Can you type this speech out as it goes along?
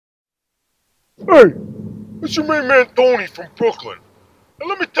Hey, it's your main man Tony from Brooklyn. And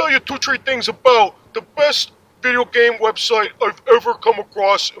let me tell you two, three things about the best video game website I've ever come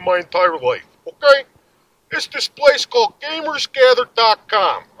across in my entire life, okay? It's this place called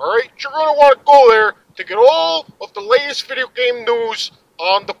GamersGather.com, alright? You're gonna want to go there to get all of the latest video game news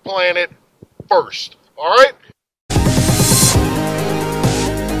on the planet first, alright?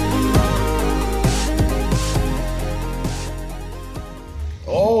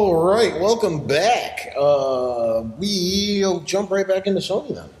 All right, welcome back. We'll jump right back into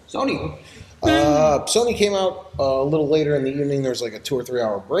Sony then. Sony came out a little later in the evening. There was like a 2 or 3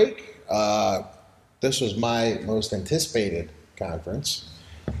 hour break. This was my most anticipated conference.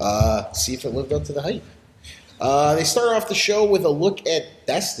 See if it lived up to the hype. They start off the show with a look at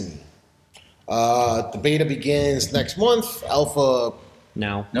Destiny. The beta begins next month. Alpha.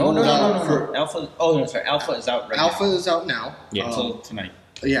 Now. No. Alpha. Oh, no, sorry. Alpha is out right now. Alpha is out now. Yeah. Until tonight.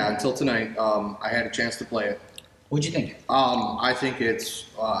 Yeah, until tonight. I had a chance to play it. What'd you think? I think it's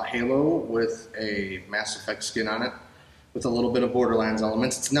Halo with a Mass Effect skin on it, with a little bit of Borderlands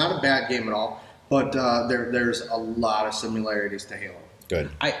elements. It's not a bad game at all, but there's a lot of similarities to Halo. Good.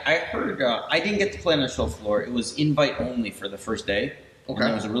 I heard. I didn't get to play on the show floor. It was invite only for the first day. Okay. And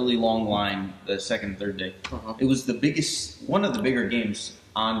there was a really long line the second and third day. Uh-huh. It was one of the bigger games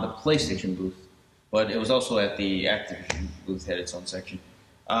on the PlayStation booth, but it was also at the Activision booth, had its own section.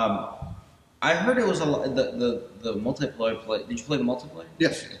 I heard it was the multiplayer play. Did you play the multiplayer?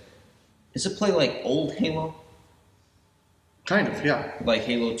 Yes. Does it play like old Halo? Kind of, yeah. Like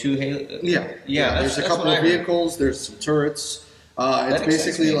Halo 2, Halo? Yeah. Yeah, There's a that's couple what I of heard. vehicles. There's some turrets. It's That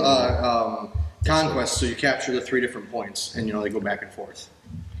basically excites me. conquest. So you capture the 3 different points, and they go back and forth.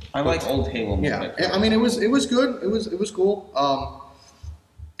 I like old Halo Yeah, multiplayer. I mean it was good. It was cool.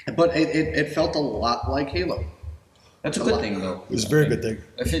 But it felt a lot like Halo. That's a good thing, though. It was a very good thing.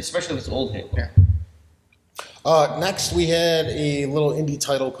 Especially if it's old Halo. Yeah. Next, we had a little indie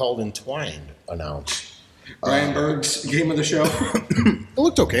title called Entwined announced. Brian Berg's game of the show. It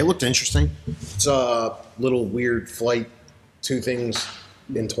looked okay. It looked interesting. It's a little weird flight, 2 things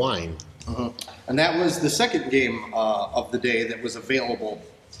entwined. And that was the second game of the day that was available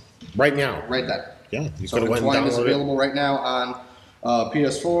Right now. right then. Yeah, you So could have went and Entwined is downloaded it. available right now on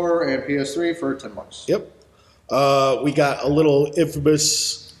PS4 and PS3 for $10. Yep. We got a little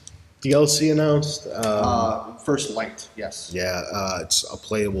infamous DLC announced. First Light, yes. Yeah, it's a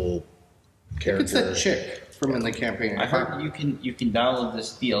playable It's character. that chick from in the campaign. I heard you can download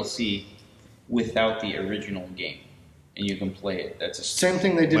this DLC without the original game, and you can play it. That's a Same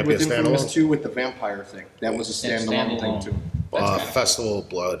thing they did Might be with a Infamous standalone. 2 with the vampire thing. That was a It's standalone thing standalone. too. That's kinda Festival of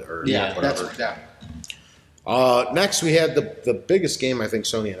Blood or Yeah, whatever. that's yeah. Next, we had the biggest game I think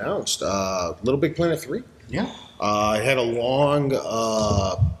Sony announced, Little Big Planet 3. Yeah. It had a long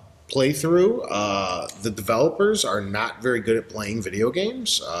playthrough. The developers are not very good at playing video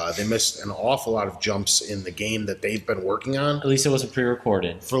games. They missed an awful lot of jumps in the game that they've been working on At least it wasn't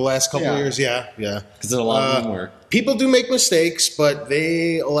pre-recorded for the last couple Yeah. of years. Yeah. because a lot of them were. People do make mistakes, but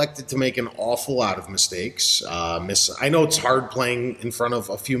they elected to make an awful lot of mistakes. I know it's hard playing in front of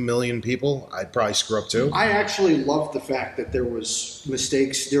a few million people. I'd probably screw up too. I actually love the fact that there was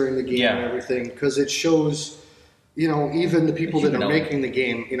mistakes during the game Yeah. and everything because it shows, even the people that human are element. making the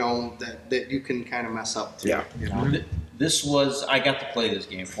game, that you can kind of mess up too. Yeah. This was I got to play this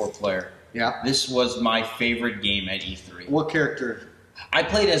game 4-player. Yeah. This was my favorite game at E3. What character? I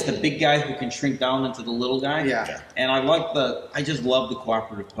played as the big guy who can shrink down into the little guy. Yeah. And I just love the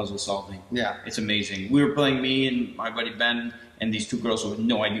cooperative puzzle solving. Yeah. It's amazing. We were playing, me and my buddy Ben and these 2 girls who had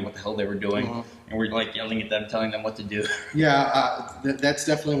no idea what the hell they were doing. And we're like yelling at them, telling them what to do. Yeah, that's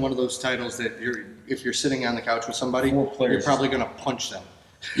definitely one of those titles that if you're sitting on the couch with somebody, 4 you're players. probably going to punch them.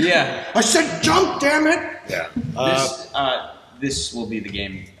 Yeah. I said jump, damn it! Yeah. This will be the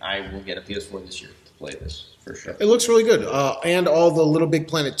game. I will get a PS4 this year to play this for sure. It looks really good. And all the Little Big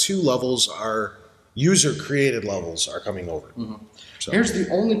Planet 2 levels are user-created levels are coming over. So, Here's the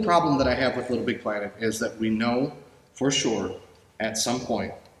only problem that I have with Little Big Planet is that we know for sure at some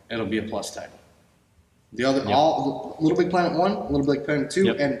point it'll be a plus title. The other, all Little Big Planet 1, Little Big Planet 2,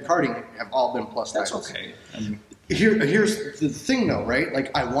 Yep. and Karting have all been plus That's titles. okay. Here's the thing though, right?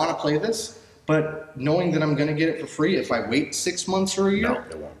 Like I want to play this, but knowing that I'm going to get it for free if I wait 6 months or a year, no,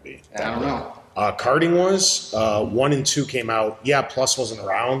 it won't be. I don't know. Karting was 1 and 2 came out. Yeah, Plus wasn't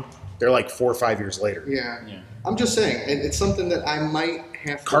around. They're like 4 or 5 years later. Yeah. Yeah. I'm just saying it's something that I might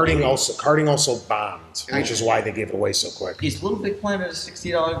have. To Karting wait. also bombed, which is why they gave it away so quick. Is Little Big Planet a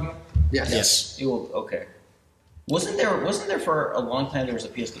 $60 game? Yes. Yes. It will. Okay. Wasn't there for a long time there was a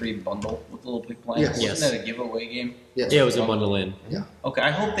PS3 bundle with Little Big Planet? Yes. Wasn't that a giveaway game? Yes. Yeah, it was a bundle in. Yeah. Okay,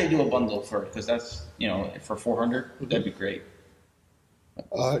 I hope they do a bundle for it because that's for 400 that'd be great.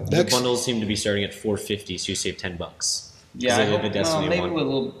 The Next, bundles seem to be starting at $450, so you save $10. Yeah, They I did hope, the Destiny maybe one. with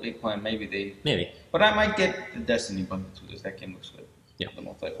Little Big Planet, maybe they. Maybe. But I might get the Destiny bundle too because that game looks good. Yeah. The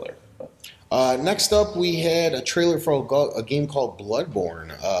multiplayer. But. next up, we had a trailer for a game called Bloodborne.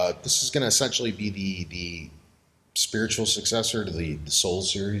 This is going to essentially be the spiritual successor to the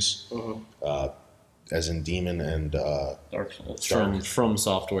Souls series, as in Demon and Dark Souls. From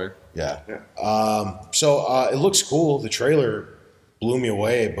Software. yeah. So it looks cool. The trailer blew me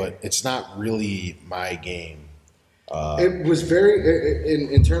away, but it's not really my game. It was very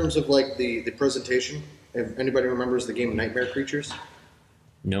in terms of like the presentation. If anybody remembers the game Nightmare Creatures,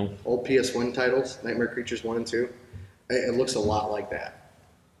 No. old PS1 titles, Nightmare Creatures 1 and 2, it looks a lot like that.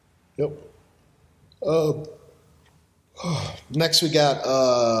 Yep. Next, we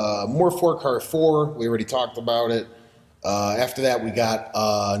got more 4Car 4. We already talked about it. After that, we got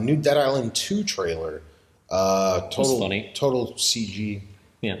a new Dead Island 2 trailer. Total funny. Total CG.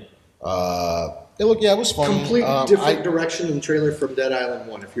 Yeah. It was funny. Complete different direction in trailer from Dead Island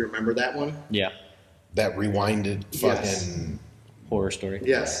 1, if you remember that one. Yeah. That rewinded Yes. fucking Horror story.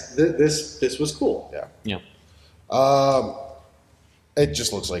 Yes, this was cool. yeah. Yeah. It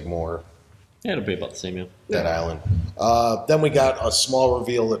just looks like more Yeah, it'll be about the same, yeah. Dead Island. Then we got a small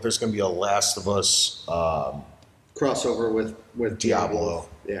reveal that there's going to be a Last of Us. Crossover with Diablo.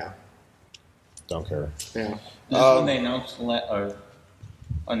 Yeah, Don't care. yeah. This is when they announced the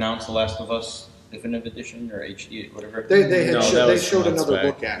Last of Us Definitive Edition or HD, whatever. They No, that they was showed months another back.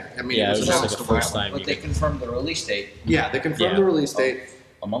 look at it. I mean, Yeah, it it was was announced like the a first while. time. But they confirmed the release date Yeah, they confirmed Yeah. the release date.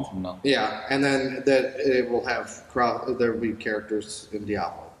 a month from now. Yeah, and then that it will have there will be characters in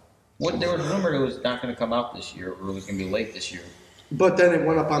Diablo. There was rumor it was not going to come out this year, or it was going to be late this year. But then it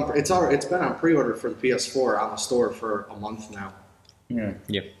went up on. It's been on pre-order for the PS4 on the store for a month now. Yeah.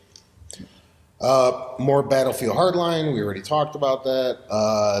 Yep. More Battlefield Hardline. We already talked about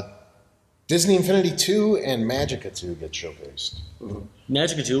that. Disney Infinity 2 and Magicka 2 get showcased.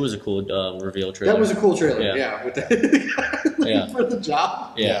 Magic 2 was a cool reveal trailer. That was a cool trailer. Yeah. Yeah, with the Yeah. for the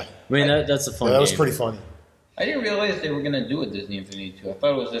job. Yeah. I mean, that's a fun Yeah, that was game. pretty funny. I didn't realize they were going to do a Disney Infinity 2. I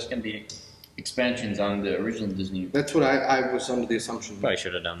thought it was just going to be expansions on the original Disney. That's what I was under the assumption. Probably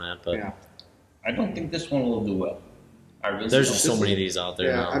should have done that, but Yeah, I don't think this one will do well. I really there's don't. just so many of these out there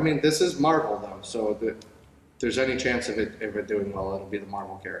yeah. now. I mean, this is Marvel though, so if there's any chance of it doing well, it'll be the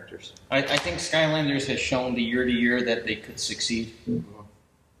Marvel characters. I think Skylanders has shown the year to year that they could succeed.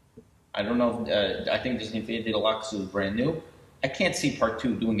 I don't know. I think Disney Infinity did a lot because it was brand new. I can't see Part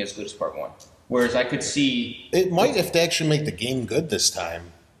 2 doing as good as Part 1. Whereas I could see It might if they actually make the game good this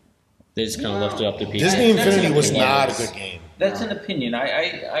time. They just kind of left it up to people. Disney that's Infinity an was opinion. not a good game. that's an opinion.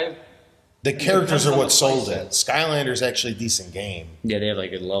 I The characters are on what the sold playset. it. Skylander's actually a decent game. Yeah, they have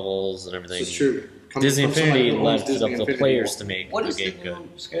like good levels and everything. This is true. Coming Disney from somebody Infinity who owns left it Disney up to the Infinity players World. to make what the is the game new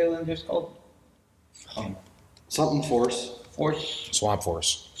good. Skylanders called? Something Force. Force Swamp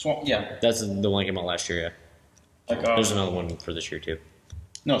Force. Swamp. Yeah, That's the one that came out last year, yeah. like There's another one for this year, too.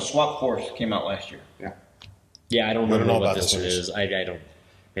 no, Swap Force came out last year. Yeah, I don't I don't remember know what about this this one series. is. I don't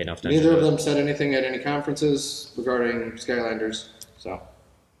pay enough attention Neither to of it. them said anything at any conferences regarding Skylanders. So,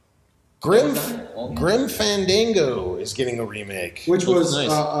 Grim Fandango is getting a remake. which Looks was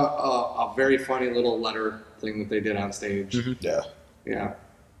nice. a very funny little letter thing that they did on stage. Yeah. Yeah,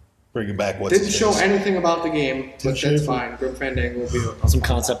 Bringing back what's didn't his show face. anything about the game, but show that's anything. fine. Grim Fandango will be a Some fun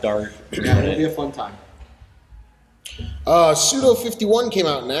concept art. time. Yeah, it'll be a fun time. Pseudo 51 came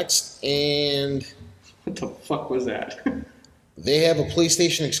out next, and What the fuck was that? they have a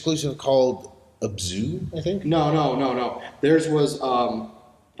PlayStation exclusive called Abzu, I think. No. Theirs was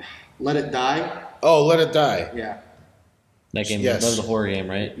Let It Die. Oh, Let It Die. Yeah, That game, Yes. that was a horror game,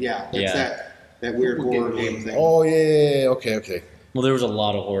 right? yeah. That's Yeah. that weird horror game thing. Oh, yeah. Okay. Well, there was a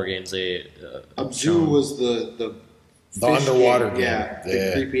lot of horror games. They Abzu was the The fish underwater game. Yeah, the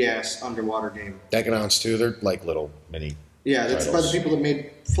Yeah. creepy ass underwater game. Decanons too. They're like little mini. Yeah, that's by the Titles. people that made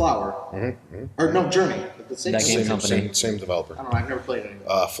Flower. Or no, Journey. The same, That game same- company. Same developer. I don't know. I've never played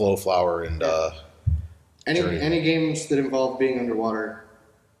any. Flow Flower and Journey. Any games that involve being underwater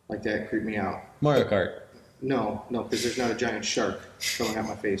like that creep me out. Mario Kart. No, because there's not a giant shark coming at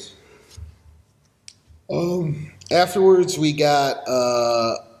my face. Afterwards, we got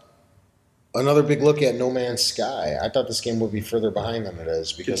another big look at No Man's Sky. I thought this game would be further behind than it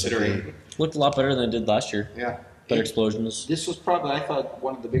is because of Considering, Looked a lot better than it did last year. yeah, Better explosions. This was probably, I thought,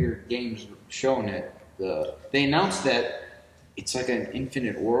 one of the bigger games shown at the. They announced that it's like an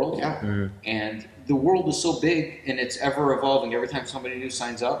infinite world, yeah. and the world is so big and it's ever evolving. Every time somebody new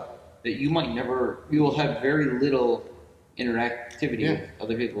signs up, that you will have very little interactivity with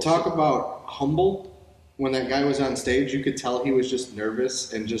other people. Talk about humble. When that guy was on stage, you could tell he was just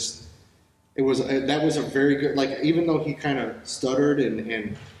nervous and just. That was a very good. Like even though he kind of stuttered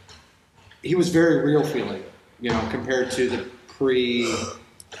and he was very real feeling, compared to the pre-planned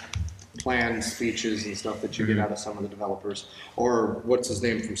speeches and stuff that you get out of some of the developers, or what's his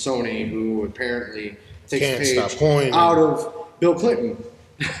name from Sony, who apparently takes a page out of Bill Clinton.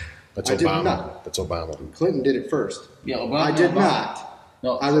 That's I Obama. did not. That's Obama. Clinton did it first. Yeah, Obama. I did not.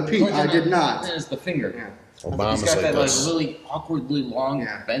 No, I repeat, Clinton I did not. Is the finger. Yeah. Obama's He's got like that this. really awkwardly long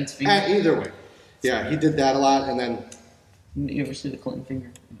bent finger. Either way, yeah, he did that a lot, and then You ever see the Clinton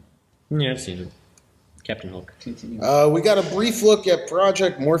finger? Yeah, I've seen it. Captain Hook. We got a brief look at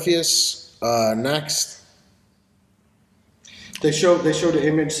Project Morpheus next. they showed the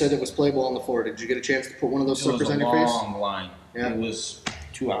image, said it was playable on the floor. Did you get a chance to put one of those It was suckers a on your face? long line. Yeah. It was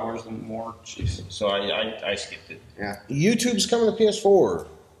 2 hours and more. Jeez. So I skipped it. Yeah. YouTube's coming to PS4.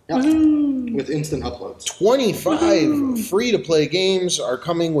 Yep. With instant uploads. 25 free-to-play games are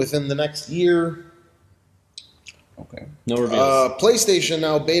coming within the next year. Okay. No reveals. PlayStation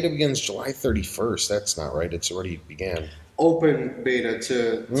now beta begins July 31st. That's not right. It's already began. Open beta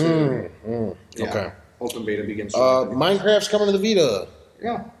to yeah. Okay. Open beta begins. Minecraft's coming to the Vita.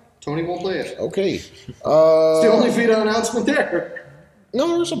 Yeah. Tony won't play it. Okay. It's the only Vita announcement there. No,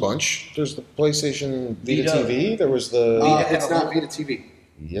 there's a bunch. There's the PlayStation Vita Vita. TV. There was the... It's not Vita TV.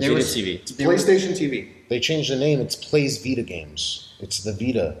 yes, Vita it is. TV. It's PlayStation TV. They changed the name. It's Plays Vita Games. It's the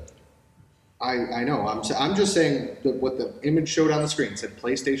Vita. I know. I'm just saying that what the image showed on the screen said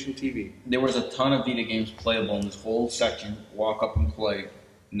PlayStation TV. There was a ton of Vita games playable in this whole section. Walk up and play,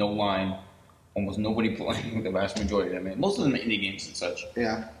 no line, almost nobody playing. The vast majority of them, most of them are indie games and such.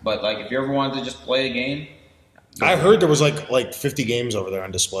 Yeah. But like, if you ever wanted to just play a game, I heard there was like 50 games over there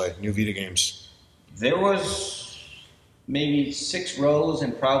on display. New Vita games. there was maybe 6 rows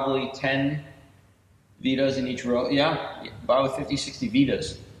and probably 10 Vitas in each row. Yeah, about 50, 60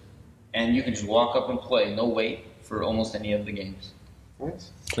 Vitas. And you can just walk up and play, no wait, for almost any of the games.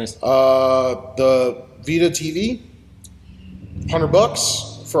 Nice. Nice. The Vita TV,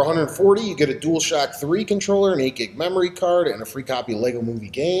 $100. For $140, you get a DualShock 3 controller, an 8 gig memory card, and a free copy of Lego Movie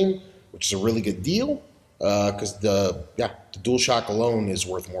Game, which is a really good deal. Because the DualShock alone is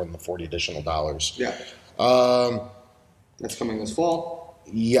worth more than the $40 additional dollars. Yeah. That's coming this fall.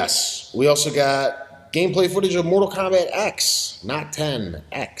 Yes. We also got gameplay footage of Mortal Kombat X, not 10,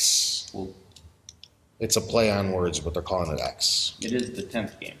 X. Cool. It's a play on words, but they're calling it X. It is the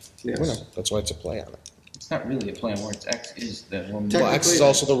 10th game. Yes. Well, no, that's why it's a play on it. It's not really a play on words. X is the Roman Technically- Well, X is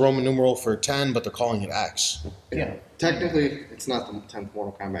also the Roman numeral for 10, but they're calling it X. Yeah. Technically, it's not the 10th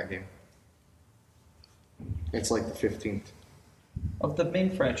Mortal Kombat game. It's like the 15th. Of the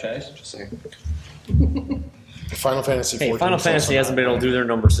main franchise. Just saying. Final Fantasy Hey, 14 Final was Fantasy also hasn't been able to do their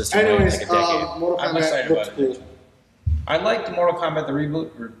number system in Anyways, like a decade. Mortal I'm Kombat excited looks about it. cool. I liked Mortal Kombat the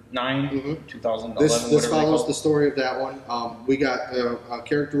reboot, or 9, Mhm. 2011, This whatever they follows call the it. story of that one. We got a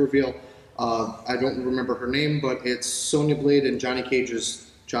character reveal. I don't remember her name, but it's Sonya Blade and Johnny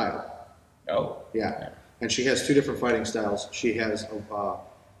Cage's child. Oh. Yeah. And she has 2 different fighting styles. She has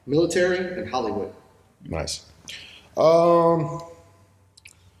military and Hollywood. Nice.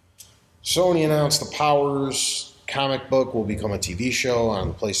 Sony announced the Powers comic book will become a TV show on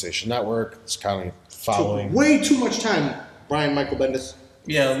the PlayStation Network. It's kind of following Took way too much time, Brian Michael Bendis.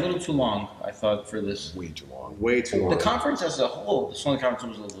 Yeah, a little too long, I thought, for this. way too long. Way too The long. conference as a whole, the Sony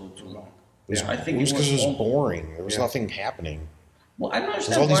conference was a little too long. Yeah. I think It was because it was all- boring. There was Yeah. nothing happening. Well, I don't There's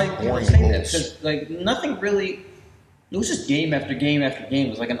understand all these why people boring say that, quotes. because like nothing really. It was just game after game after game. It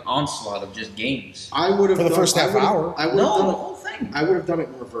was like an onslaught of just games. I would have For the done, first half I would've- hour. I would have No, done the it. whole thing. I would have done it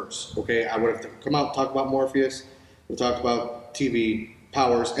in reverse. Okay, I would have come out, talk about Morpheus, we'll talk about TV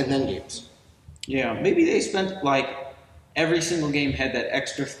Powers, and then games. Yeah, maybe they spent like every single game had that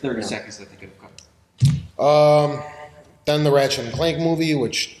extra 30 seconds that they could have cut. Then the Ratchet and Clank movie,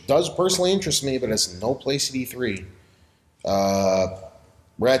 which does personally interest me, but has no place at E3.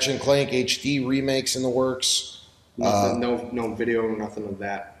 Ratchet and Clank HD remakes in the works. Nothing, no video, nothing of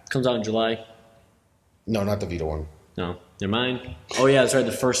that. Comes out in July. No, not the Vita one. No, never mind. Oh yeah, that's right.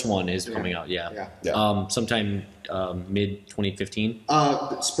 The first one is coming out. Yeah. Yeah. Sometime mid 2015.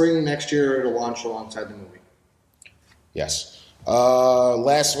 Spring next year, it'll launch alongside the movie. Yes.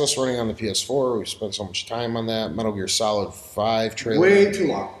 Last of Us running on the PS4. We've spent so much time on that. Metal Gear Solid 5 trailer. Way too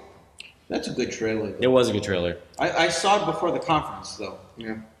long. That's a good trailer. It Though. was a good trailer. I saw it before the conference though.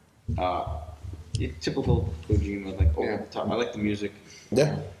 Yeah. Typical Kojima, like over Yeah. the top. I like the music.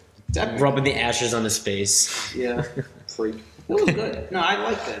 Yeah. rubbing the ashes on his face. Yeah, freak. That was good. No, I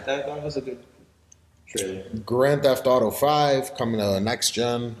like that. That was a good trailer. Grand Theft Auto 5 coming to next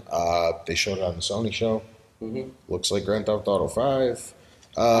gen. They showed it on the Sony show. Mm-hmm. Looks like Grand Theft Auto 5.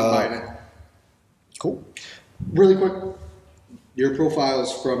 I'm buying it. Cool. Really quick, your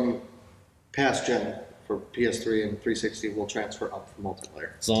profiles from past gen for PS3 and 360 will transfer up for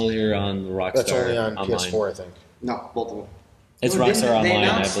multiplayer. As long as you're on the Rockstar That's only on Online. PS4, I think. No, both of them. It's Well, didn't Rockstar they Online,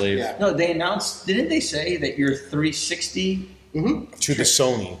 announce- I believe. Yeah. No, they announced. Didn't they say that your 360 To the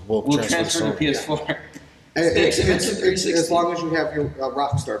Sony. Will will transfer transfer to Sony. PS4? It's expensive 360. as long as you have your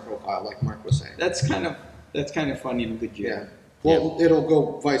Rockstar profile, like Mark was saying. That's kind of funny and good job. Yeah. Well, it'll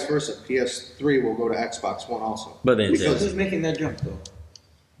go vice versa. PS3 will go to Xbox One also. But then Because who's making that jump though?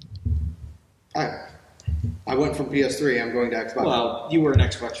 I went from PS3. I'm going to Xbox. Well, you were an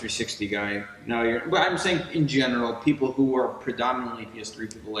Xbox 360 guy. Now you're. But I'm saying in general, people who were predominantly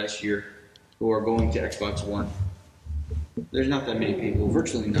PS3 people last year, who are going to Xbox One. There's not that many people,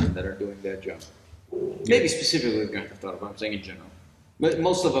 virtually none, that are doing that jump. Maybe specifically with Grand Theft Auto, but I'm saying in general. But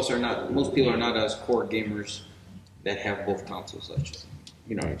most of us are not. Most people are not as core gamers that have both consoles. Let's just,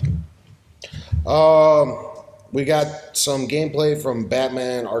 you know. We got some gameplay from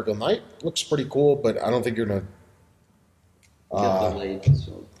Batman Arkham Knight. Looks pretty cool, but I don't think you're gonna. Got delayed,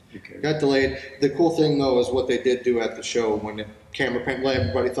 so who cares? Got delayed. The cool thing though is what they did do at the show when the camera pan.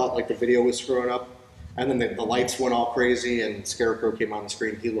 Everybody thought like the video was screwing up, and then the lights went all crazy and Scarecrow came on the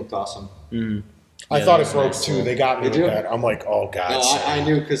screen. He looked awesome. I Yeah, thought it that's broke nice. too. They got me Did with you? that. I'm like, oh god. No, I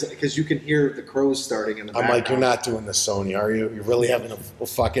knew because you can hear the crows starting in the I'm background. like, you're not doing this, Sony, are you? You're really having a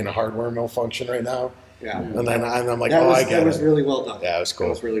fucking hardware malfunction right now. Yeah. And then I'm like, That oh, was, I get that was it. really well done. Yeah, it was cool. That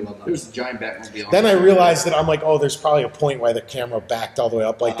was really well done. There's a giant Batmobile. Then I realized that I'm like, oh, there's probably a point why the camera backed all the way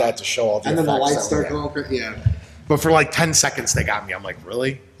up like that to show all the and then the effects lights that were start there. going crazy. Yeah. But for like 10 seconds, they got me. I'm like,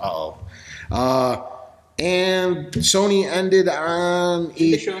 really? Uh-oh. And Sony ended on Did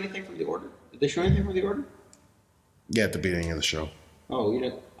they a... show anything from the order? Did they show anything from the order? Yeah, at the beginning of the show. Oh, you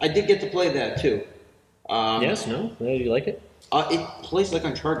know, I did get to play that too. Yes, no? Do you like it? It plays like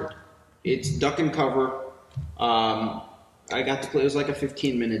Uncharted. It's duck and cover. I got to play. It was like a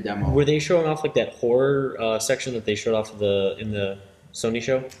 15-minute demo. Were they showing off like that horror section that they showed off in the Sony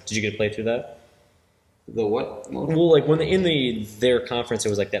show? Did you get to play through that? The what? Mode? Well, like when their conference, it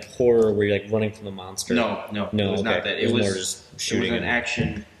was like that horror where you're like running from the monster. No, No, it was not okay. that. It It was was more just It was shooting an and-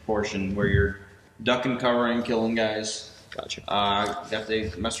 action portion where you're duck and covering, killing guys. Gotcha. Got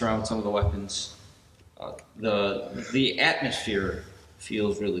to mess around with some of the weapons. The atmosphere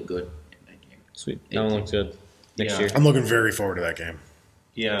feels really good in that game. Sweet. That one looks good. Next Yeah. year. I'm looking very forward to that game.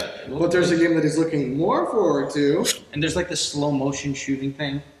 Yeah, But there's a game that he's looking more forward to. and there's like the slow motion shooting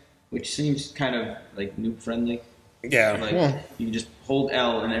thing, which seems kind of like noob friendly. Yeah. Like well, you can just hold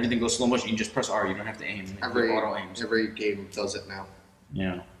L and everything goes slow motion. You just press R. You don't have to aim. It auto aims. Every game does it now.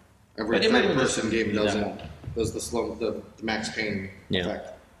 Yeah. Every But it might be third-person just game does demo. it. Does the Max Payne Yeah. effect.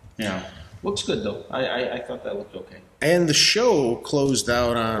 Yeah. Looks good though. I thought that looked okay. and the show closed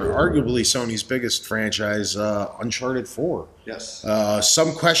out on arguably Sony's biggest franchise, Uncharted 4. Yes.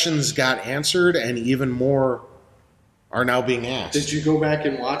 Some questions got answered, and even more are now being asked. Did you go back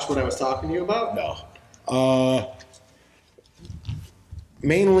and watch what I was talking to you about? No.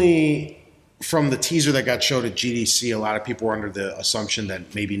 Mainly from the teaser that got showed at GDC, a lot of people were under the assumption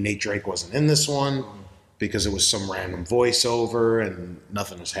that maybe Nate Drake wasn't in this one because it was some random voiceover and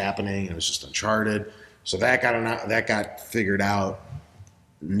nothing was happening. It was just Uncharted. So that got figured out.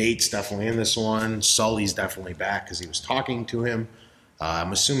 Nate's definitely in this one. Sully's definitely back because he was talking to him.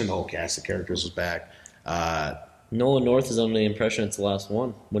 I'm assuming the whole cast of characters was back. Nolan North is under the impression it's the last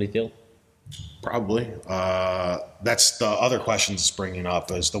one. What do you feel? Probably. That's the other questions it's bringing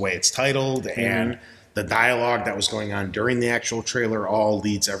up is the way it's titled and the dialogue that was going on during the actual trailer all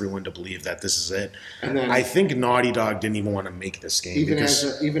leads everyone to believe that this is it. And then I think Naughty Dog didn't even want to make this game even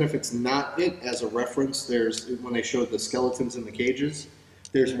because even if it's not it, as a reference, there's when they showed the skeletons in the cages,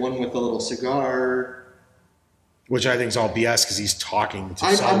 there's one with a little cigar. which I think is all BS because he's talking to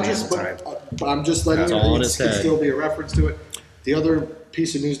I'm Sully just, at the time. but I'm just letting That's you all know in it his could head. still be a reference to it. The other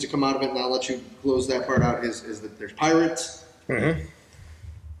piece of news to come out of it, and I'll let you close that part out, is that there's pirates. Mhm.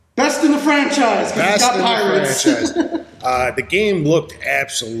 Best in the franchise because it's Best got in the pirates. franchise. The game looked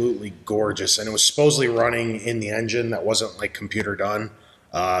absolutely gorgeous, and it was supposedly running in the engine that wasn't like computer done.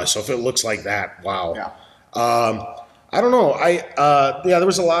 So if it looks like that, wow. Yeah. I don't know. There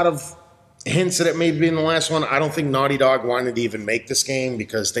was a lot of hints that it may be in the last one. I don't think Naughty Dog wanted to even make this game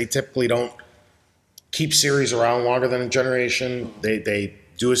because they typically don't keep series around longer than a generation. They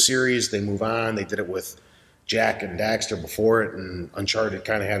do a series, they move on. They did it with Jack and Daxter before it, and Uncharted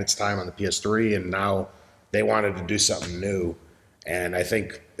kind of had its time on the PS3, and now they wanted to do something new. And I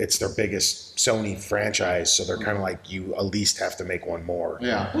think it's their biggest Sony franchise, so they're kind of like, you at least have to make one more.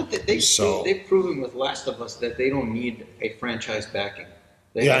 Yeah. Well, they've proven with Last of Us that they don't need a franchise backing.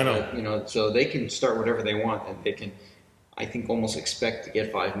 I know. So they can start whatever they want, and they can, I think, almost expect to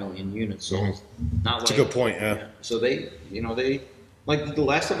get 5 million units sold. Mm-hmm. Not That's like, a good point, yeah. So they like The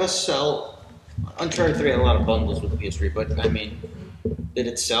Last of Us sell. Uncharted 3 had a lot of bundles with the PS3, but I mean, did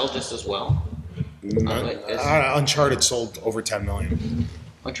it sell just as well? Uncharted sold over 10 million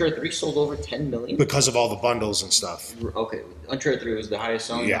Uncharted 3 sold over 10 million? because of all the bundles and stuff. Okay, Uncharted 3 was the highest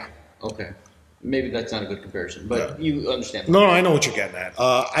selling? Yeah. Okay. Maybe that's not a good comparison, but you understand. No, I know what you're getting at.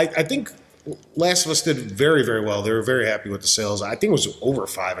 I think Last of Us did very, very well. They were very happy with the sales. I think it was over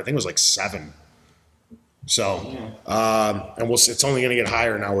 5. I think it was like 7. So, and it's only going to get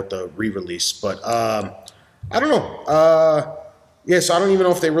higher now with the re-release. But I don't know. So I don't even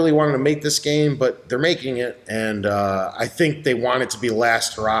know if they really wanted to make this game, but they're making it, and I think they want it to be the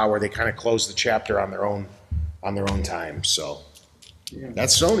last hurrah, where they kind of close the chapter on their own time. So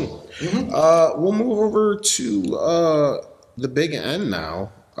that's Sony. Mm-hmm. We'll move over to the Big N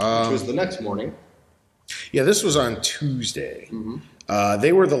now, Which was the next morning. Yeah, this was on Tuesday. Mm-hmm.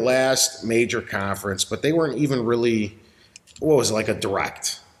 They were the last major conference, but they weren't even really, what was it, like a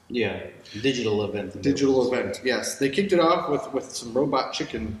direct? Yeah, digital event. Digital event, yes. They kicked it off with some Robot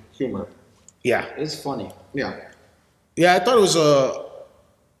Chicken humor. Yeah. It's funny. Yeah. Yeah, I thought it was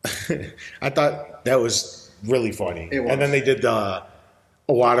I thought that was really funny. It was. And then they did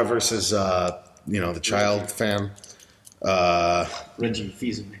Iwata versus, the child fan. Reggie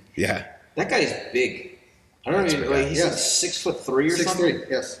Fils-Aimé. Yeah. That guy's big. I don't even know. He's like 6'3" or something. 6'3",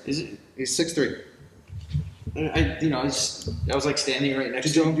 yes. Is it? He's 6'3". I was like standing right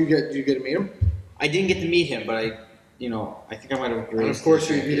next Did to him. you get to meet him? I didn't get to meet him, but I think I might have. And of course,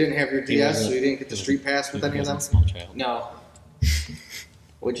 you didn't have your DS, so you didn't get the street pass with any of them. Small child. No.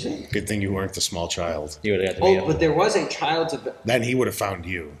 What'd you say? Good thing you weren't the small child. You would have got to meet him. But there was a child's event. Then he would have found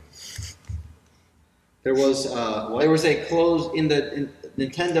you. There was There was a closed in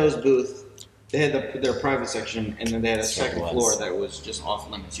Nintendo's booth. They had their private section, and then they had a second floor that was just off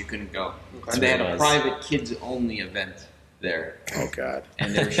limits. You couldn't go. And they had a private kids-only event there, Oh God.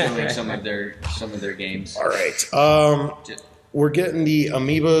 and they were showing some of their games. All right. We're getting the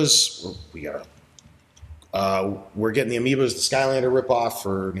Amiibos. We're getting the Amiibos, the Skylander ripoff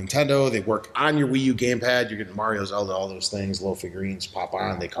for Nintendo. They work on your Wii U gamepad. You're getting Mario, Zelda, all those things. Little figurines pop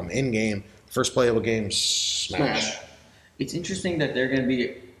on. They come in game. First playable game, Smash. It's interesting that they're going to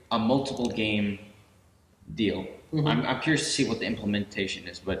be a multiple game deal. Mm-hmm. I'm curious to see what the implementation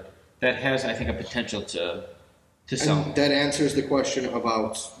is, but that has, I think, a potential to sell. And that answers the question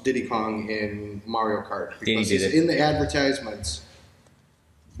about Diddy Kong in Mario Kart. Because did he's it. in the advertisements,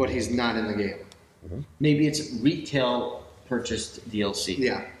 but he's not in the game. Maybe it's retail purchased DLC.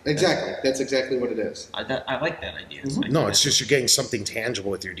 Yeah, exactly. That's exactly what it is. I like that idea. No, it's just you're getting something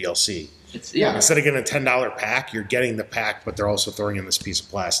tangible with your DLC. Yeah. Instead of getting a $10 pack, you're getting the pack, but they're also throwing in this piece of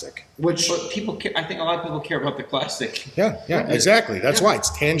plastic. Which But people care. I think a lot of people care about the plastic. Yeah, exactly. That's why it's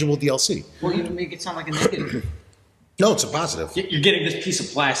tangible DLC. Well, you make it sound like a negative. No, it's a positive. You're getting this piece of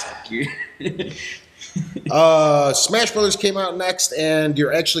plastic. Smash Brothers came out next, and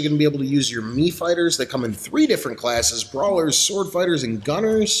you're actually going to be able to use your Mii fighters. They come in 3 different classes: brawlers, sword fighters, and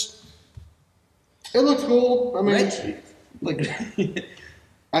gunners. it looked cool. I mean,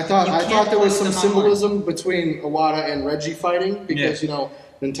 I thought there was some symbolism between Iwata and Reggie fighting because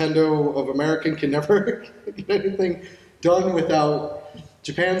Nintendo of America can never get anything done without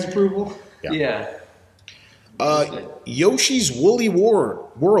Japan's approval. Yeah. Yoshi's Woolly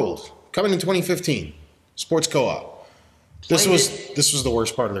World coming in 2015. Sports co-op. This was the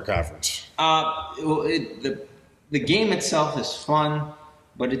worst part of their conference. The game itself is fun,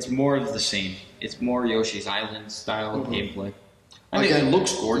 but it's more of the same. It's more Yoshi's Island style gameplay. I mean, it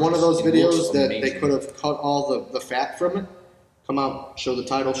looks gorgeous. One of those It videos looks that amazing. they could have cut all the fat from it, come out, show the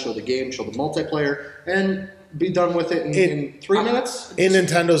title, show the game, show the multiplayer, and be done with it in 3 minutes. In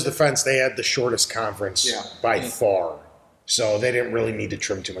Nintendo's defense, they had the shortest conference by Yeah. far. So they didn't really need to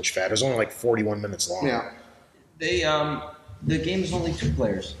trim too much fat. It was only like 41 minutes long. Yeah. The game is only 2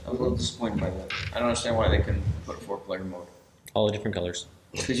 players. I was a little disappointed by that. I don't understand why they couldn't put a 4-player mode. All the different colors.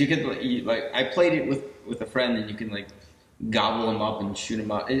 Because you could I played it with a friend, and you can gobble them up and shoot them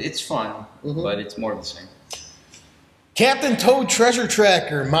up. It's fun, but it's more of the same. Captain Toad Treasure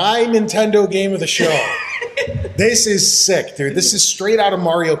Tracker, my Nintendo game of the show. This is sick, dude. This is straight out of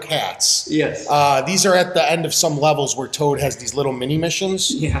Mario Kats. Yes. These are at the end of some levels where Toad has these little mini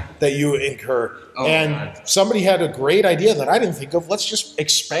missions Yeah. that you incur. Oh, and God. somebody had a great idea that I didn't think of. Let's just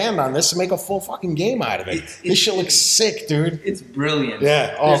expand on this and make a full fucking game out of it. This shit looks sick, dude. It's brilliant.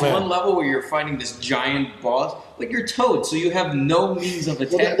 Yeah. Oh, There's man. one level where you're fighting this giant boss. Like, you're Toad, so you have no means of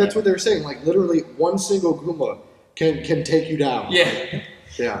attacking. Well, that's what they were saying. Like, literally, one single Goomba can take you down. Yeah.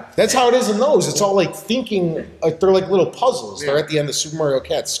 Yeah. That's how it is in those. It's all like thinking, they're like little puzzles. They're Yeah. at the end of Super Mario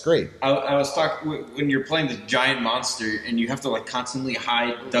Kats. It's great. I was talking when you're playing this giant monster and you have to like constantly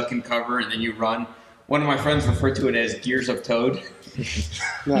hide, duck, and cover, and then you run. One of my friends referred to it as Gears of Toad.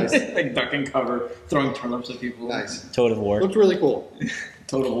 Nice. Like duck and cover, throwing turnips at people. Nice. Toad of War. Looked really cool.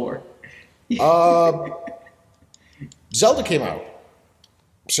 Total War. Zelda came out.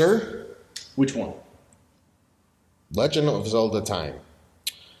 Sir? Which one? Legend of Zelda Time.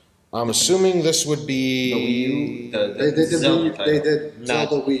 I'm assuming this would be... The Wii U. The They did Zelda Wii, title. they did Not-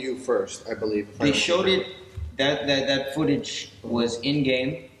 Zelda Wii U first, I believe. if I They showed remember. it. That footage was in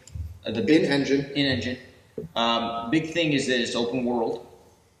game. The In engine. In engine. Big thing is that it's open world.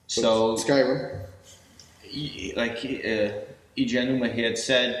 So Skyrim. like Ijanuma had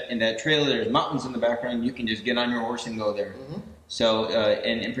said in that trailer, there's mountains in the background. You can just get on your horse and go there. So,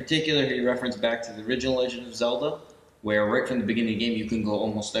 and in particular, he referenced back to the original Legend of Zelda, where right from the beginning of the game you can go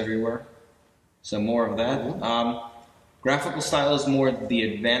almost everywhere. So more of that. Graphical style is more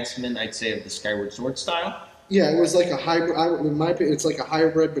the advancement, I'd say, of the Skyward Sword style. Yeah, it was like a hybrid. In my opinion, it's like a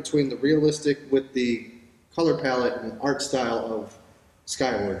hybrid between the realistic with the color palette and art style of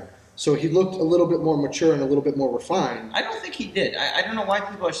Skyward. So he looked a little bit more mature and a little bit more refined. I don't think he did. I don't know why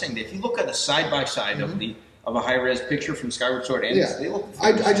people are saying that. If you look at a side by side of a high res picture from Skyward Sword and Yeah, they look.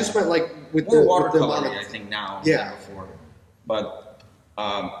 I just meant like with more the watercolor, amount I of, think now Yeah. than before. But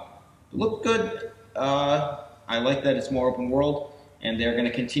looked good. I like that it's more open world, and they're going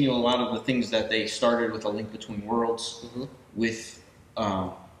to continue a lot of the things that they started with A Link Between Worlds with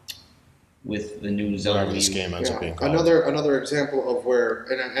the new Zelda. Whatever this game ends up being called. another example of where,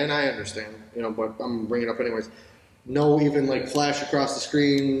 and I understand, but I'm bringing it up anyways. No, even like flash across the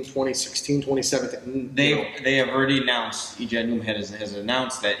screen, 2016, 2017. They have already announced. Ijanuma has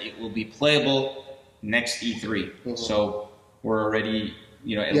announced that it will be playable next E3. So we're already at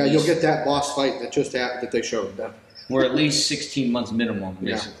Yeah, least, you'll get that boss fight that they showed. we're at least 16 months minimum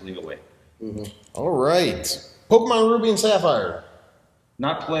basically away. All right. Pokemon Ruby and Sapphire.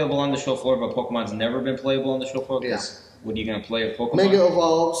 Not playable on the show floor, but Pokemon's never been playable on the show floor. 'Cause what are you going to play a Pokemon? Mega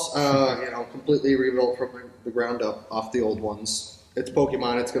Evolves, completely rebuilt from the ground up off the old ones. It's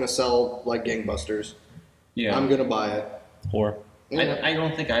Pokemon. It's going to sell like gangbusters. Yeah. I'm going to buy it. Or I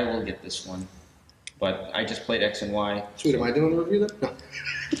don't think I will get this one, but I just played X and Y. Sweet, am I doing the review then? No.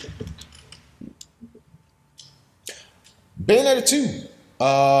 Bayonetta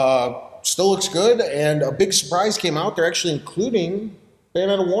 2. Still looks good, and a big surprise came out. They're actually including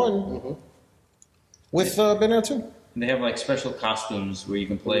Bayonetta 1 with Bayonetta 2. They have like special costumes where you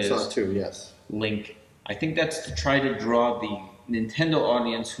can play I saw as it too, yes. Link. I think that's to try to draw the Nintendo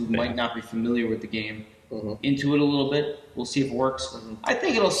audience who might not be familiar with the game into it a little bit. We'll see if it works. I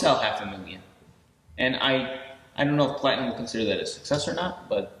think it'll sell 500,000. And I don't know if Platinum will consider that a success or not,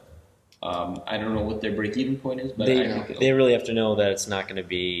 but I don't know what their break-even point is. But I think they really have to know that it's not going to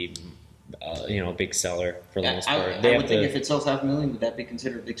be a big seller for the most part. I would think if it sells 500,000, would that be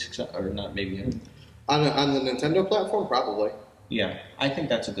considered a big success or not? Maybe. On the Nintendo platform, probably. Yeah, I think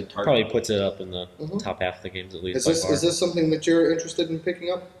that's a good target. Probably puts it up in the top half of the games at least. Is this something that you're interested in picking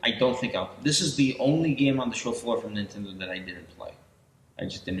up? I don't think I'll. This is the only game on the show floor from Nintendo that I didn't play. I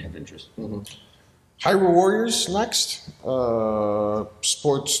just didn't have interest. Hyrule Warriors next.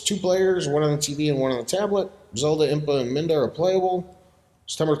 Sports 2 players, one on the TV and one on the tablet. Zelda, Impa, and Minda are playable.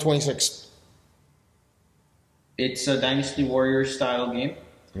 September 26th. It's a Dynasty Warriors style game.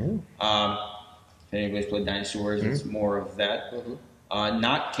 If anybody's played Dynasty Warriors, it's more of that.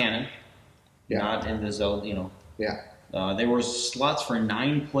 Not canon. Yeah. Not in the Zelda, Yeah. There were slots for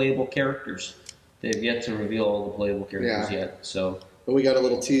 9 playable characters. They've yet to reveal all the playable characters yet. So But we got a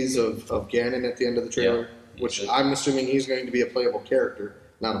little tease of Ganon at the end of the trailer, which I'm assuming he's going to be a playable character,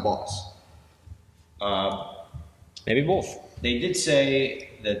 not a boss. Maybe both. they did say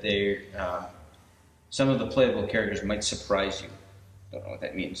that some of the playable characters might surprise you. Don't know what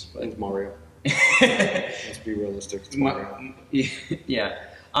that means, but It's Mario. Let's be realistic. It's Mario. yeah.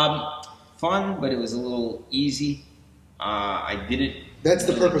 Fun, but it was a little easy. I didn't That's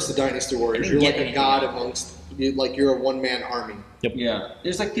the purpose of Dynasty Warriors. didn't You're get like a anything god out of it. amongst, you're a one-man army. Yeah,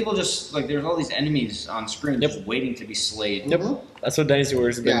 there's like people just like there's all these enemies on screen just waiting to be slayed. Yep. Mhm. That's what Dynasty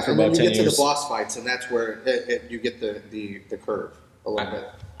Warriors have been Yeah, for and then about you 10 get to years. the boss fights, and that's where you get the curve a little bit.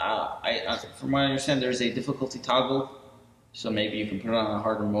 From what I understand, there's a difficulty toggle, so maybe you can put it on a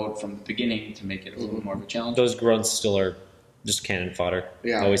harder mode from the beginning to make it a little more of a challenge. Those grunts still are just cannon fodder.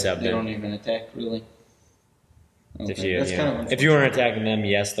 Yeah. Always have They been. don't even attack really. If Okay, you, that's you kind know, of if you weren't unfortunate. attacking them,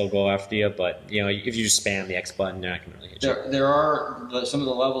 yes, they'll go after you. But you know, if you just spam the X button, they're not going to really hit you. There are some of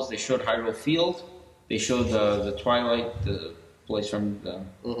the levels they showed Hyrule Field. They showed the Twilight, the place from the.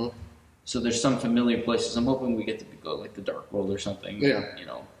 Mm-hmm. So there's some familiar places. I'm hoping we get to go like the Dark World or something. Yeah. You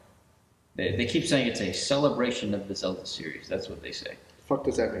know, they keep saying it's a celebration of the Zelda series. That's what they say. The fuck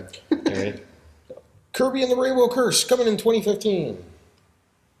does that mean? Right? Kirby and the Rainbow Curse coming in 2015. It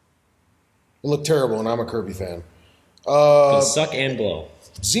looked terrible, and I'm a Kirby fan. It'll suck and blow.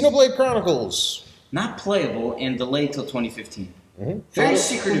 Xenoblade Chronicles. Not playable and delayed till 2015. Mm-hmm. Very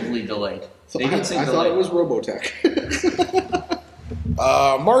secretively delayed. They did say I thought delayed. it was Robotech.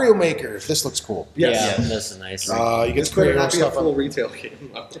 Mario Maker. This looks cool. Yes. Yeah, this is nice. You get This to create better your own not be a stuff. full retail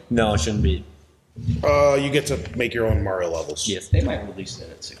game. No, it shouldn't be. You get to make your own Mario levels. Yes, They might release that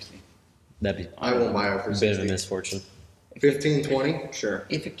at 60. that'd be I won't buy it for a bit of a 60. misfortune. 15, 20? Sure.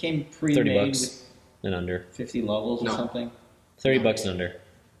 If it came 30 pre-made bucks with and under. 50 levels or No. something. 30 bucks and under.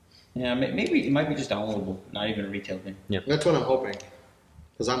 Yeah, maybe it might be just downloadable, not even a retail game. That's what I'm hoping.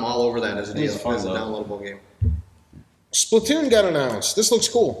 Because I'm all over that as a It's deal, fun, as a though. downloadable game. Splatoon got announced. This looks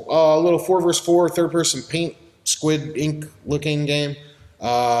cool. A little 4v4 third-person paint squid ink looking game.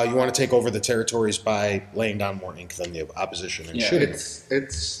 You want to take over the territories by laying down more ink than the opposition and Yeah, shooting.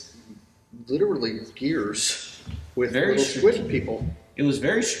 It's literally gears with Very little squid strategic. people. It was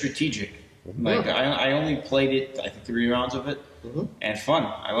very strategic. Like I only played it, I think 3 rounds of it, and fun.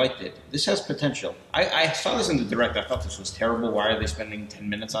 I liked it. This has potential. I saw this in the direct. I thought this was terrible. Why are they spending 10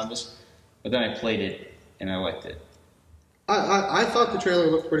 minutes on this? But then I played it and I liked it. I thought the trailer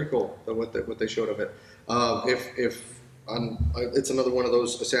looked pretty cool. What they showed of it. It's another one of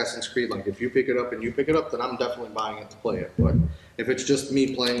those Assassin's Creed. Like if you pick it up and you pick it up, then I'm definitely buying it to play it. But if it's just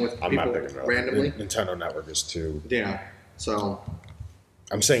me playing with I'm not people picking it up. randomly, Nintendo Network is too. yeah. So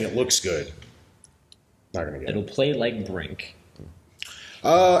I'm saying it looks good. Not gonna get It'll it. play like Brink.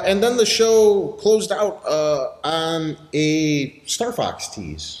 And then the show closed out on a Star Fox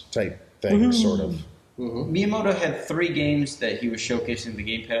tease type thing, sort of. Miyamoto had 3 games that he was showcasing the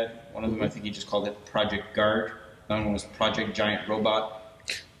gamepad. One of them, I think he just called it Project Guard. Another one was Project Giant Robot.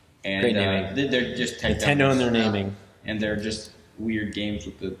 And Great naming. they're just Nintendo and their naming. and they're just weird games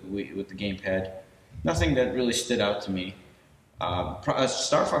with the gamepad. Nothing that really stood out to me.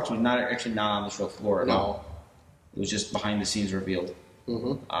 Star Fox was not on the show floor at all. It was just behind the scenes revealed.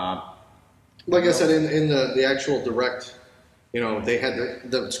 like I said in the actual direct, they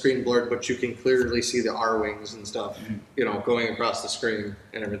had the screen blurred, but you can clearly see the R wings and stuff, going across the screen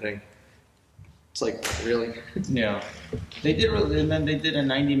and everything. It's like, really? Yeah, they did, and then they did a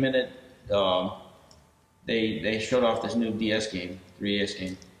 90-minute. They showed off this new DS game, 3DS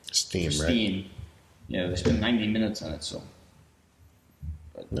game, Steam, right? Steam. Yeah, they spent 90 minutes on it. So,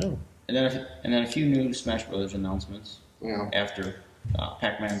 No. and then a few new Smash Brothers announcements Yeah. after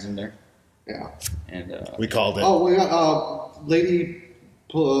Pac-Man's in there, Yeah. and We called it Oh, we got Lady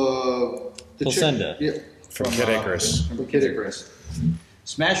the chick- Pulsenda. Yeah, from Kid Icarus. from Kid Icarus.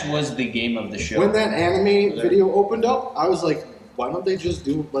 Smash was the game of the show. When that anime video opened up, I was like, why don't they just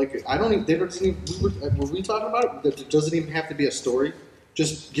do like I don't even they don't even were we talking about it? It doesn't even have to be a story.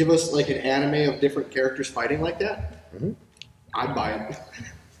 Just give us like an anime of different characters fighting like that. I'd buy it.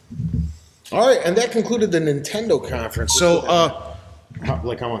 All right, and that concluded the Nintendo conference. So, how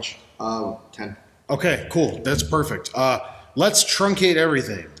much? 10. Okay, cool. That's perfect. Let's truncate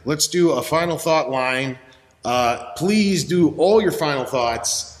everything. Let's do a final thought line. Please do all your final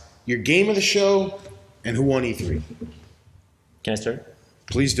thoughts, your game of the show, and who won E3. Can I start?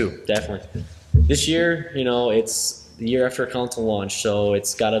 Please do. Definitely. This year, it's the year after console launch, so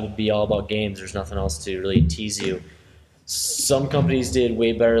it's got to be all about games. There's nothing else to really tease you. Some companies did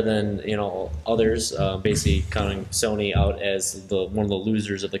way better than others. Basically, counting Sony out as one of the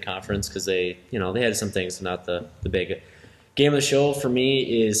losers of the conference because they had some things, not the big game of the show. For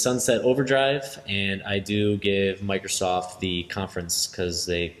me is Sunset Overdrive, and I do give Microsoft the conference because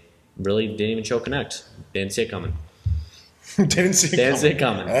they really didn't even show Kinect. Didn't see it coming. Didn't see it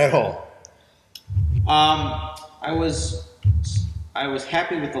coming at all. I was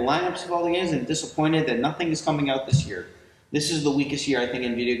happy with the lineups of all the games and disappointed that nothing is coming out this year. This is the weakest year I think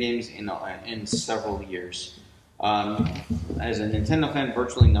in video games in several years. As a Nintendo fan,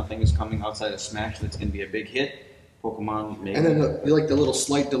 virtually nothing is coming outside of Smash that's going to be a big hit. Pokemon, maybe. And then you like the little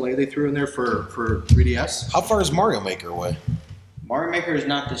slight delay they threw in there for 3DS. How far is Mario Maker away? Mario Maker is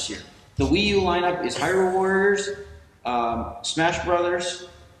not this year. The Wii U lineup is Hyrule Warriors, Smash Brothers,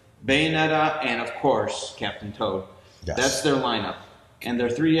 Bayonetta, and of course Captain Toad. Yes. That's their lineup. And their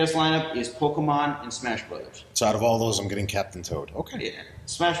 3DS lineup is Pokemon and Smash Brothers. So out of all those, I'm getting Captain Toad. Okay. Yeah,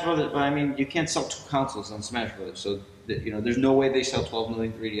 Smash Brothers. But I mean, you can't sell 2 consoles on Smash Brothers, so there's no way they sell 12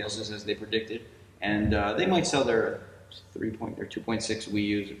 million 3DSs as they predicted, and they might sell their 2.6 Wii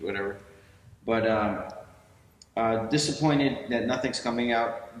U's or whatever. But disappointed that nothing's coming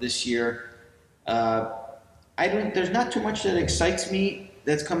out this year. There's not too much that excites me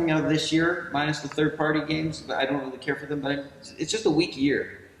that's coming out this year, minus the third-party games. But I don't really care for them. But it's just a weak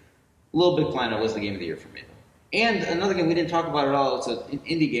year. Little Big Planet was the game of the year for me. And another game we didn't talk about at all. It's an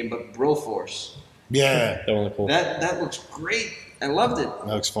indie game, but Broforce. Yeah. That one looked cool. That looks great. I loved it.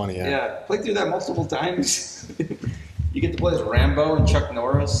 That looks funny, yeah. Yeah, played through that multiple times. You get to play as Rambo and Chuck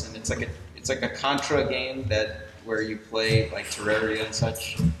Norris, and it's like a Contra game where you play like Terraria and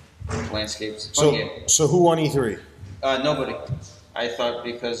such landscapes. Fun game. So who won E3? Nobody. I thought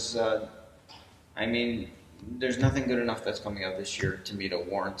because there's nothing good enough that's coming out this year to me to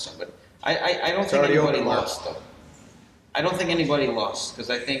warrant somebody. I don't think anybody lost though. I don't think anybody lost because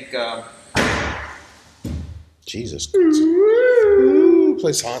I think. Jesus.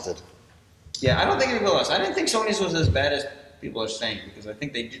 Place haunted. Yeah, I don't think anybody lost. I didn't think Sony's was as bad as people are saying because I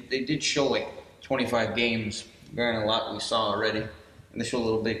think they did show like 25 games, better than a lot we saw already, and they showed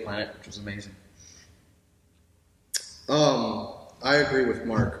Little Big Planet, which was amazing. I agree with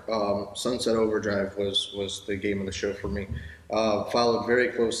Mark. Sunset Overdrive was the game of the show for me. Followed very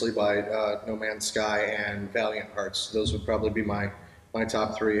closely by No Man's Sky and Valiant Hearts. Those would probably be my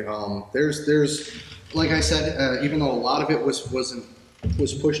top 3. There's like I said, even though a lot of it was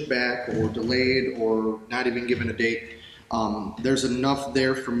pushed back or delayed or not even given a date, there's enough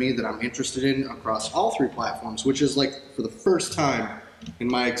there for me that I'm interested in across all 3 platforms, which is like for the first time in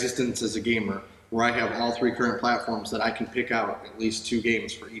my existence as a gamer where I have all 3 current platforms that I can pick out at least 2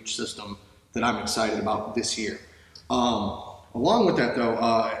 games for each system that I'm excited about this year. Along with that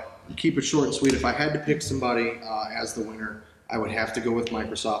though, keep it short and sweet. If I had to pick somebody as the winner, I would have to go with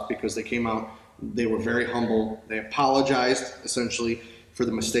Microsoft because they came out, they were very humble. They apologized essentially for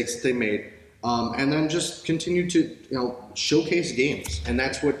the mistakes that they made, and then just continued to showcase games. And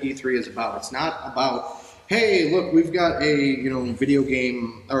that's what E3 is about. It's not about, hey, look, we've got a video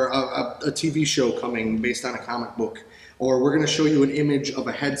game or a TV show coming based on a comic book, or we're going to show you an image of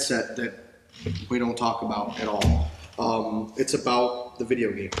a headset that we don't talk about at all. It's about the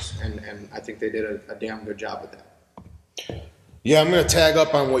video games, and I think they did a damn good job with that. Yeah, I'm going to tag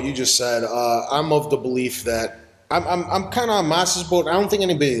up on what you just said. I'm of the belief that I'm kind of on Moss's boat. I don't think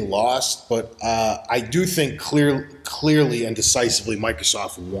anybody lost, but I do think clearly and decisively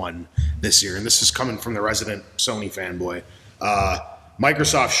Microsoft won this year, and this is coming from the resident Sony fanboy.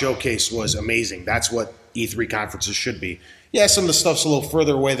 Microsoft Showcase was amazing. That's what E3 conferences should be. Yeah, some of the stuff's a little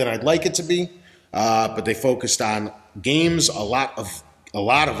further away than I'd like it to be, but they focused on games, a lot of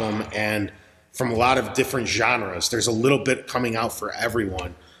them, and from a lot of different genres. There's a little bit coming out for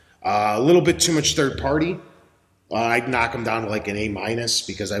everyone. A little bit too much third party. I'd knock them down to like an A-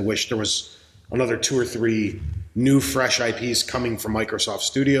 because I wish there was another 2 or 3 new fresh IPs coming from Microsoft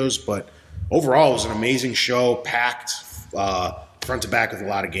Studios. But overall, it was an amazing show, packed front to back with a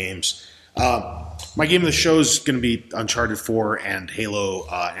lot of games. My game of the show is going to be Uncharted 4 and Halo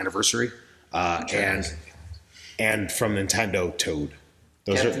Anniversary, and from Nintendo, Toad.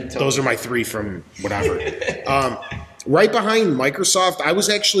 Those are my 3 from whatever. Right behind Microsoft, I was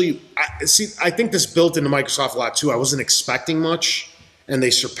actually I think this built into Microsoft a lot too. I wasn't expecting much, and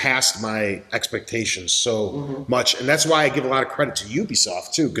they surpassed my expectations so much, and that's why I give a lot of credit to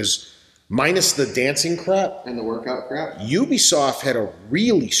Ubisoft too, because minus the dancing crap and the workout crap, Ubisoft had a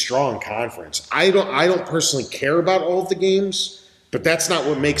really strong conference. I don't personally care about all of the games, but that's not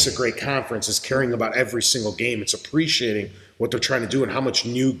what makes a great conference. Is caring about every single game. It's appreciating what they're trying to do and how much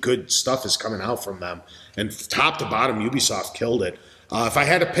new good stuff is coming out from them. And top to bottom, Ubisoft killed it. If I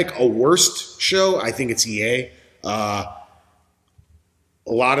had to pick a worst show, I think it's EA. A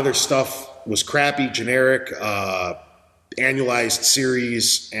lot of their stuff was crappy, generic, annualized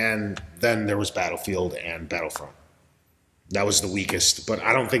series, and then there was Battlefield and Battlefront. That was the weakest, but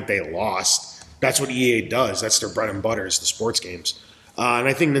I don't think they lost. That's what EA does. That's their bread and butter, is the sports games. And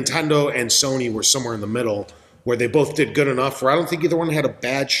I think Nintendo and Sony were somewhere in the middle, where they both did good enough, where I don't think either one had a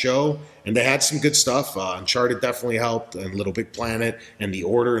bad show, and they had some good stuff. Uncharted definitely helped, and Little Big Planet, and The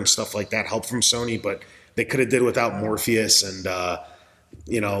Order and stuff like that helped from Sony, but they could have did without Morpheus and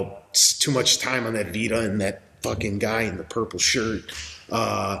too much time on that Vita and that fucking guy in the purple shirt.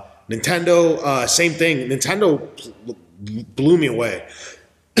 Nintendo, same thing. Nintendo blew me away.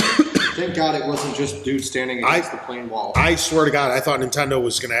 Thank God it wasn't just dude standing against the plain wall. I swear to God, I thought Nintendo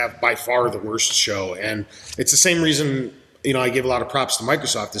was going to have by far the worst show. And it's the same reason, I gave a lot of props to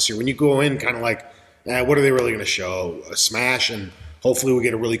Microsoft this year. When you go in kind of like, what are they really going to show? A Smash, and hopefully we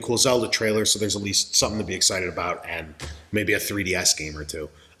get a really cool Zelda trailer so there's at least something to be excited about, and maybe a 3DS game or two.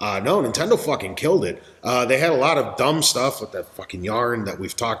 No, Nintendo fucking killed it. They had a lot of dumb stuff with that fucking yarn that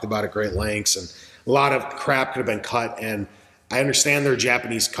we've talked about at great lengths, and a lot of crap could have been cut. And I understand they're a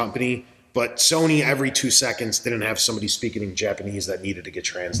Japanese company, but Sony every 2 seconds didn't have somebody speaking in Japanese that needed to get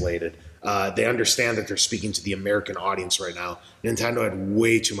translated. They understand that they're speaking to the American audience right now. Nintendo had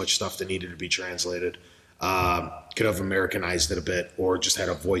way too much stuff that needed to be translated. Could have Americanized it a bit, or just had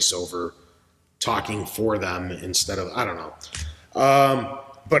a voiceover talking for them instead of, I don't know.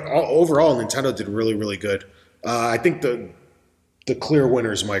 But overall, Nintendo did really, really good. I think the clear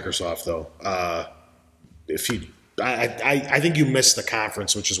winner is Microsoft, though. I think you missed the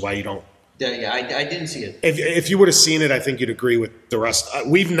conference, which is why you don't. Yeah, I didn't see it. If you would have seen it, I think you'd agree with the rest.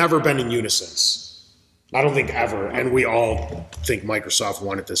 We've never been in unison. I don't think ever, and we all think Microsoft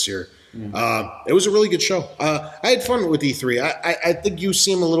won it this year. It was a really good show. I had fun with E3. I think you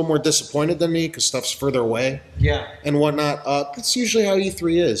seem a little more disappointed than me because stuff's further away. Yeah. And whatnot. That's usually how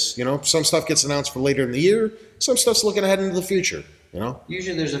E3 is. Some stuff gets announced for later in the year. Some stuff's looking ahead into the future.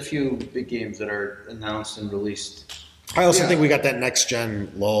 Usually there's a few big games that are announced and released. I also think we got that next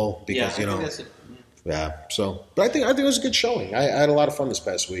gen lull because I think that's it. Yeah. So, but I think it was a good showing. I had a lot of fun this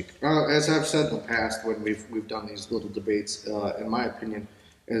past week. As I've said in the past when we've done these little debates, in my opinion,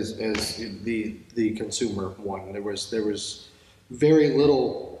 as the consumer one, there was very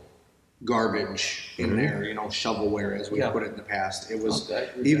little garbage in there. Shovelware, as we put it in the past. It was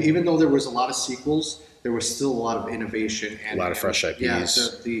even though there was a lot of sequels, there was still a lot of innovation and a lot of fresh IPs. Yeah,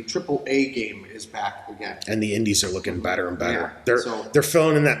 the AAA game is back again, and the indies are looking better and better. Yeah, they're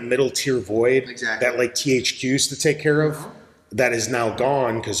filling in that middle tier void that like THQ used to take care of. That is now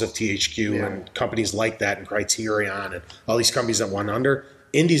gone because of THQ and companies like that, and Criterion and all these companies that went under.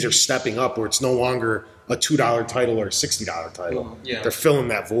 Indies are stepping up where it's no longer a $2 title or a $60 title. They're filling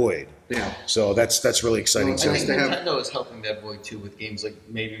that void. Yeah. So that's really exciting. I think Nintendo is helping that void too with games like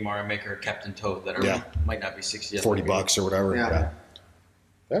maybe Mario Maker or Captain Toad that might not be $60. $40 or whatever.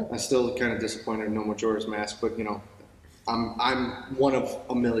 Yeah. I'm still kind of disappointed in No Majora's Mask, but I'm one of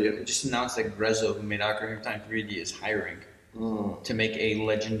a million. It just announced that Grezzo, who made Ocarina of Time 3D, is hiring to make a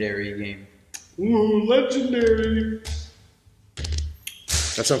legendary game. Ooh, legendary!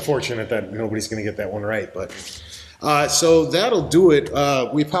 That's unfortunate that nobody's going to get that one right, but so that'll do it.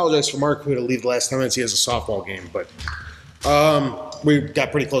 We apologize for Mark, who had to leave the last 10 minutes. He has a softball game, but we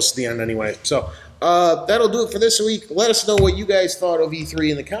got pretty close to the end anyway. So that'll do it for this week. Let us know what you guys thought of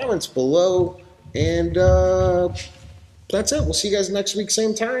E3 in the comments below, and that's it. We'll see you guys next week,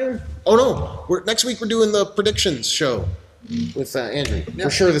 same time. Oh no, next week we're doing the predictions show with Andrew for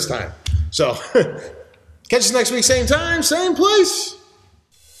sure this time. So catch us next week, same time, same place.